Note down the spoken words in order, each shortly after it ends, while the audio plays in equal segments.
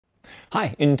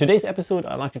Hi, in today's episode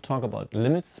I'd like to talk about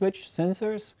limit switch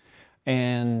sensors,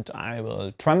 and I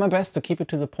will try my best to keep it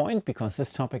to the point because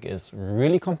this topic is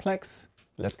really complex.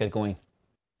 Let's get going.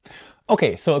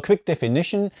 Okay, so a quick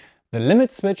definition. The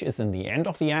limit switch is in the end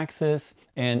of the axis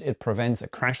and it prevents a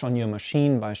crash on your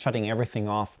machine by shutting everything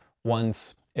off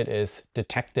once it is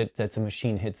detected that the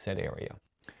machine hits that area.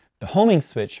 The homing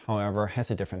switch, however, has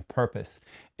a different purpose.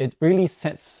 It really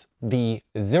sets the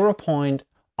 0 point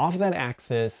of that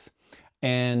axis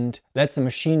and lets the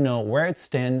machine know where it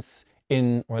stands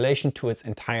in relation to its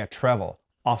entire travel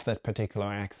of that particular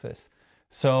axis.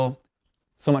 So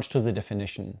much to the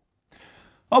definition.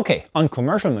 Okay, on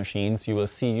commercial machines you will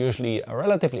see usually a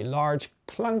relatively large,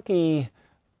 clunky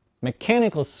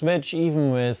mechanical switch,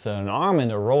 even with an arm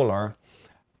and a roller,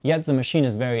 yet the machine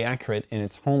is very accurate in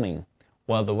its homing.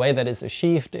 Well, the way that is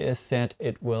achieved is that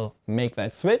it will make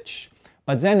that switch,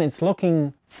 but then it's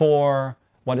looking for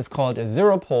what is called a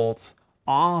zero pulse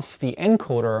of the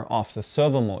encoder of the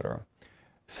servo motor.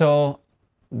 So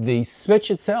the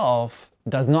switch itself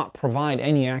does not provide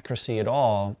any accuracy at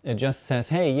all. It just says,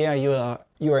 hey, yeah, you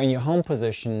are in your home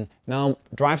position, now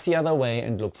drive the other way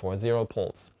and look for a zero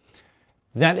pulse.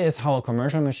 That is how a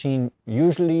commercial machine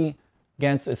usually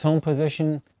gets its home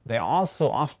position. They also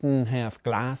often have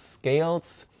glass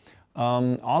scales.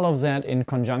 All of that in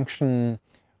conjunction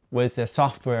with their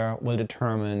software will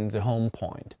determine the home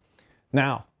point.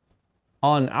 Now,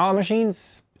 on our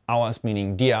machines, ours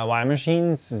meaning DIY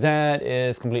machines, that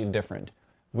is completely different.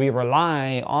 We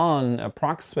rely on a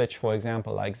prox switch, for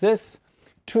example, like this,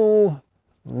 to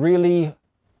really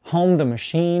home the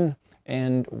machine.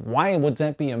 And why would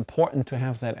that be important to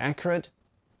have that accurate?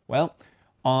 Well,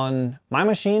 on my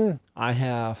machine, I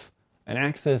have an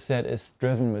axis that is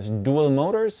driven with dual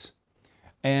motors.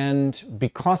 And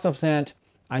because of that,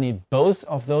 I need both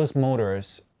of those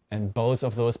motors and both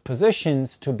of those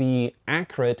positions to be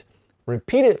accurate,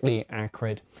 repeatedly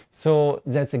accurate, so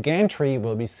that the gantry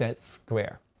will be set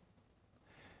square.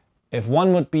 If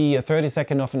one would be a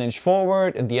 32nd of an inch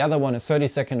forward and the other one is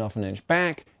 32nd of an inch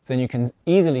back, then you can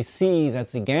easily see that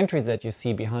the gantries that you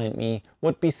see behind me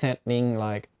would be setting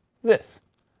like this,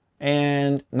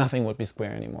 and nothing would be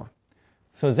square anymore.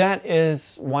 So that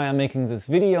is why I'm making this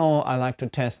video. I like to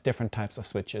test different types of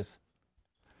switches.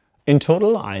 In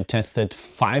total, I tested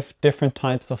 5 different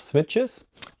types of switches,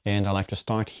 and I like to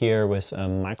start here with a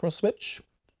micro switch.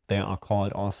 They are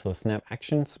called also snap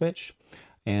action switch.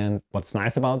 And what's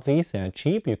nice about these, they're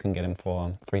cheap. You can get them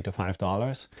for $3 to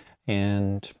 $5,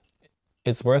 and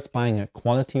it's worth buying a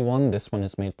quality one. This one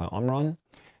is made by Omron.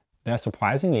 They're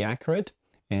surprisingly accurate.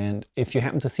 And if you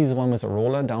happen to see the one with a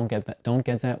roller, don't get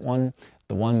that one.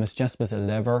 The one with just with a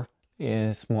lever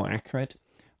is more accurate.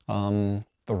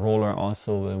 The roller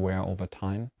also will wear over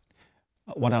time.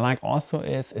 What I like also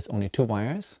is it's only 2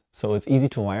 wires, so it's easy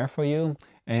to wire for you,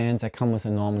 and they come with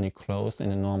a normally closed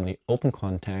and a normally open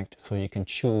contact, so you can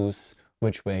choose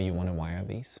which way you want to wire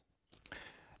these.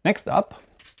 Next up,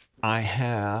 I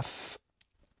have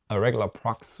a regular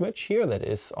prox switch here that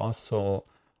is also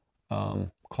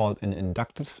called an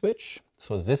inductive switch.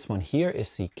 So this one here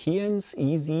is the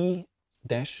CNC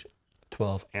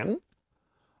EZ-12M,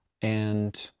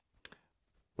 and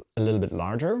a little bit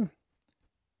larger.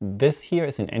 This here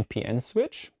is an NPN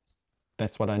switch.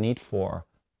 That's what I need for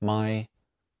my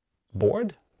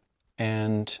board.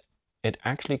 And it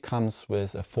actually comes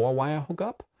with a 4-wire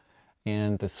hookup.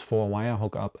 And this 4-wire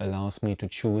hookup allows me to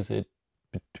choose it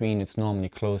between it's normally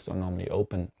closed or normally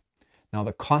open. Now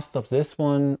the cost of this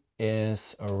one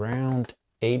is around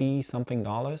 $80 something.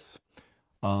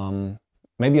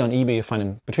 Maybe on eBay you find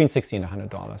them between $60 and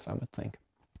 $100, I would think.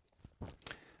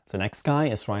 The next guy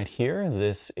is right here.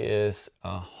 This is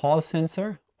a Hall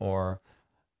sensor, or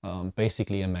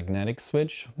basically a magnetic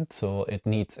switch. So it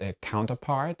needs a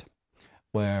counterpart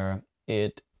where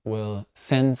it will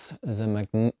sense the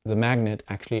magnet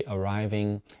actually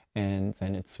arriving, and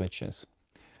then it switches.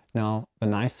 Now, the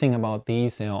nice thing about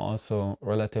these, they are also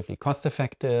relatively cost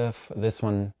effective. This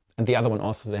one and the other one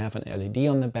also, they have an LED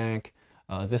on the back.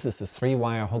 This is a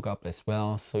 3-wire hookup as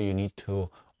well, so you need to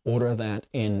order that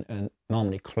in a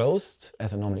normally closed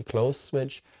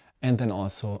switch, and then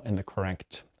also in the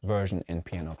correct version,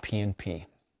 NPN or PNP.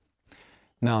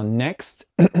 Now next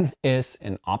is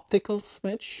an optical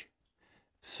switch.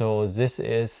 So this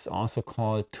is also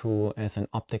called as an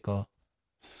optical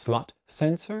slot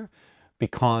sensor,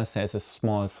 because there's a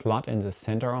small slot in the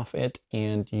center of it,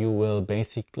 and you will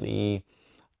basically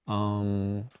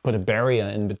put a barrier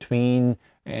in between,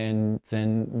 and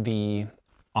then the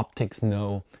optics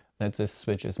know that this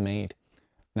switch is made.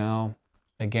 Now,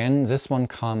 Again, this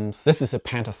is a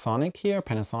Panasonic here,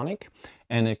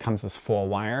 and it comes with 4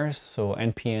 wires. So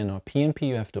NPN or PNP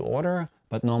you have to order,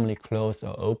 but normally closed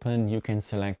or open you can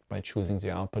select by choosing the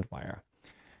output wire.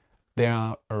 They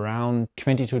are around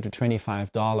 $22 to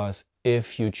 $25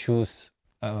 if you choose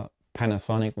a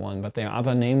Panasonic one, but there are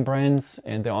other name brands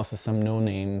and there are also some no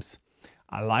names.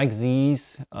 I like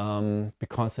these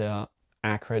because they are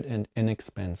accurate and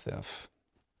inexpensive.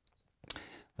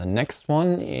 The next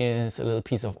one is a little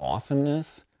piece of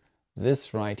awesomeness.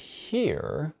 This right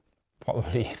here,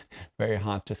 probably very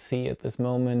hard to see at this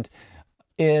moment,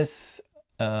 is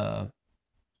a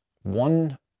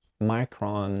 1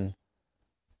 micron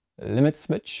limit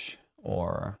switch,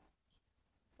 or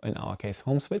in our case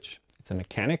home switch. It's a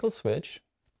mechanical switch,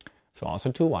 so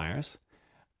also 2 wires,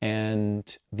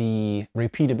 and the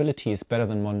repeatability is better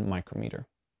than 1 micrometer.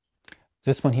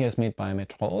 This one here is made by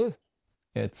Metrol.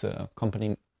 It's a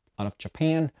company out of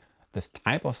Japan. This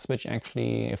type of switch,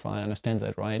 actually, if I understand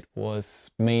that right,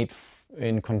 was made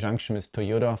in conjunction with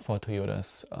Toyota for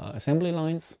Toyota's assembly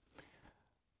lines.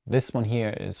 This one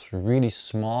here is really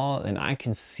small, and I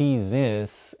can see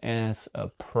this as a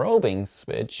probing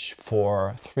switch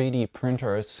for 3D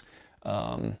printers.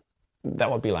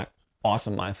 That would be like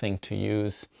awesome, I think, to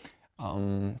use.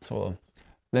 So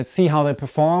let's see how they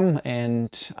perform, and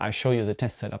I show you the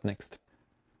test setup next.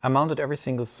 I mounted every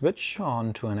single switch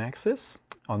onto an axis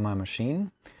on my machine.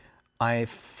 I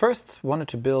first wanted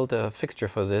to build a fixture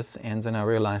for this, and then I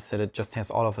realized that it just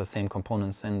has all of the same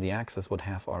components than the axis would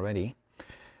have already.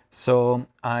 So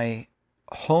I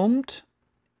homed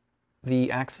the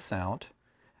axis out,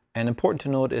 and important to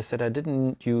note is that I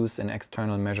didn't use an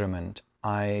external measurement.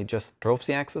 I just drove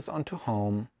the axis onto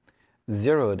home,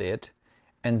 zeroed it,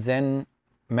 and then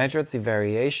measured the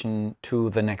variation to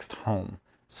the next home.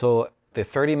 So the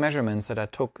 30 measurements that I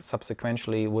took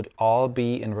subsequently would all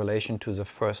be in relation to the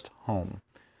first home.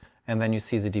 And then you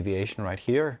see the deviation right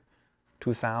here,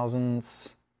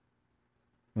 2000s,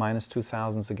 minus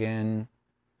 2000s again,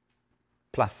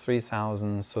 plus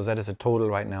 3000s. So that is a total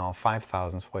right now of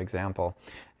 5000s, for example.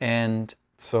 And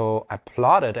so I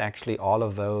plotted actually all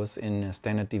of those in a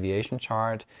standard deviation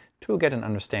chart to get an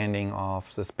understanding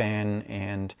of the span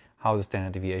and how the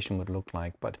standard deviation would look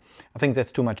like. But I think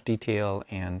that's too much detail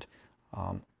and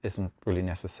isn't really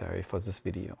necessary for this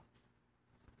video.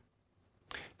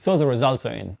 So the results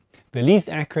are in. The least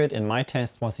accurate in my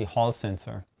test was the Hall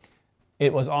sensor.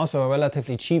 It was also a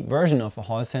relatively cheap version of a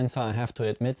Hall sensor, I have to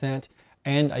admit that,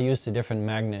 and I used a different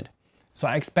magnet. So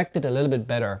I expected a little bit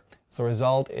better. The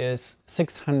result is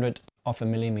 600 of a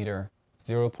millimeter,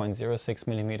 0.06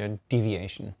 millimeter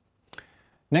deviation.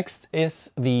 Next is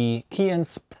the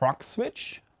Keyence proc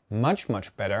switch, much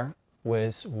better,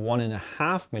 with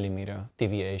 1.5 millimeter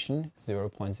deviation,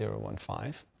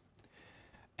 0.015.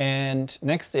 And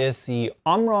next is the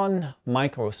Omron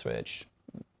micro switch.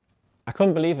 I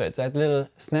couldn't believe it. That little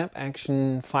snap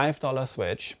action $5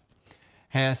 switch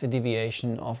has a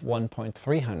deviation of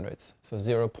 1.3 hundredths, so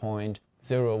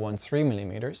 0.013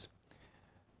 millimeters.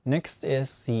 Next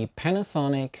is the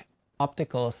Panasonic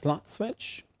optical slot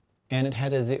switch, and it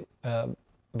had a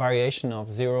variation of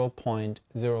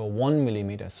 0.01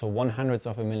 millimeters, so 1/100th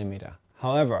of a millimeter.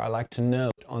 However, I like to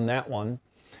note on that one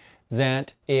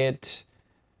that it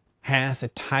has the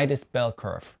tightest bell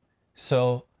curve.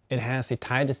 So it has the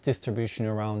tightest distribution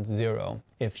around 0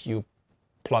 if you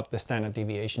plot the standard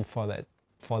deviation for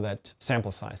that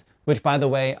sample size. Which, by the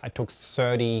way, I took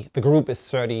 30, the group is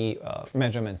 30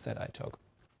 measurements that I took.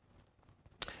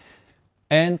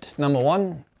 And number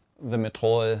 1, the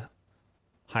Metrol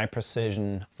high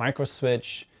precision micro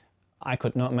switch. I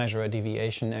could not measure a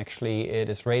deviation. Actually, it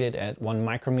is rated at 1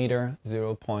 micrometer,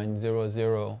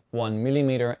 0.001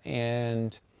 millimeter,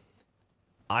 and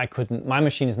my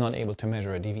machine is not able to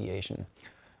measure a deviation.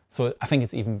 So I think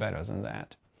it's even better than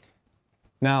that.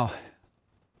 Now,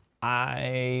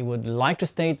 I would like to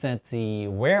state that the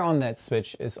wear on that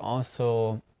switch is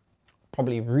also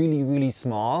probably really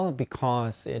small,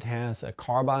 because it has a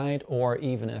carbide or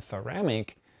even a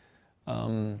ceramic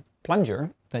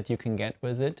plunger that you can get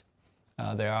with it.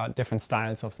 There are different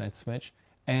styles of that switch,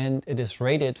 and it is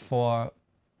rated for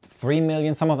 3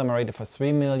 million. Some of them are rated for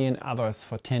 3 million, others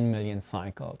for 10 million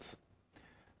cycles.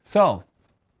 So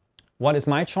what is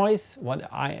my choice?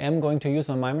 What I am going to use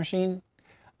on my machine?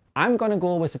 I'm going to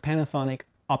go with the Panasonic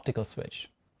optical switch.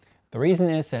 The reason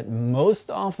is that most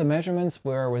of the measurements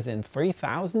were within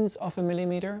 0.003 of a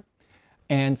millimeter.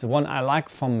 And the one I like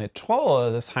from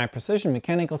Metrol, this high precision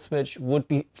mechanical switch, would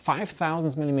be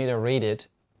 0.005 millimeter rated,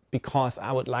 because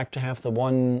I would like to have the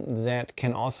one that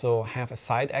can also have a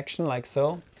side action like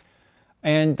so.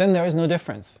 And then there is no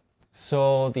difference.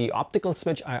 So the optical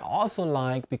switch I also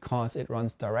like because it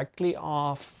runs directly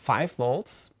off 5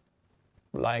 volts,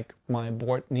 like my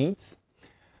board needs.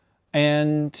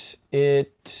 And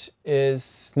it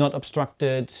is not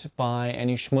obstructed by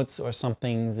any schmutz or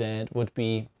something that would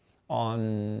be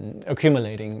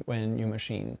accumulating when you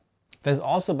machine. There's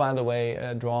also, by the way,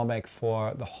 a drawback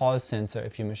for the Hall sensor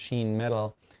if you machine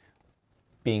metal,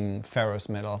 being ferrous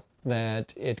metal,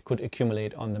 that it could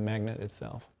accumulate on the magnet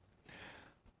itself.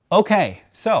 Okay,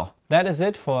 so that is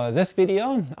it for this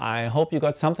video. I hope you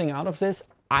got something out of this.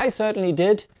 I certainly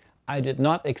did. I did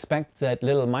not expect that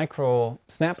little micro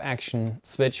snap action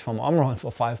switch from Omron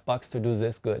for $5 to do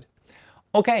this good.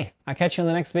 Okay, I'll catch you in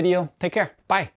the next video. Take care. Bye.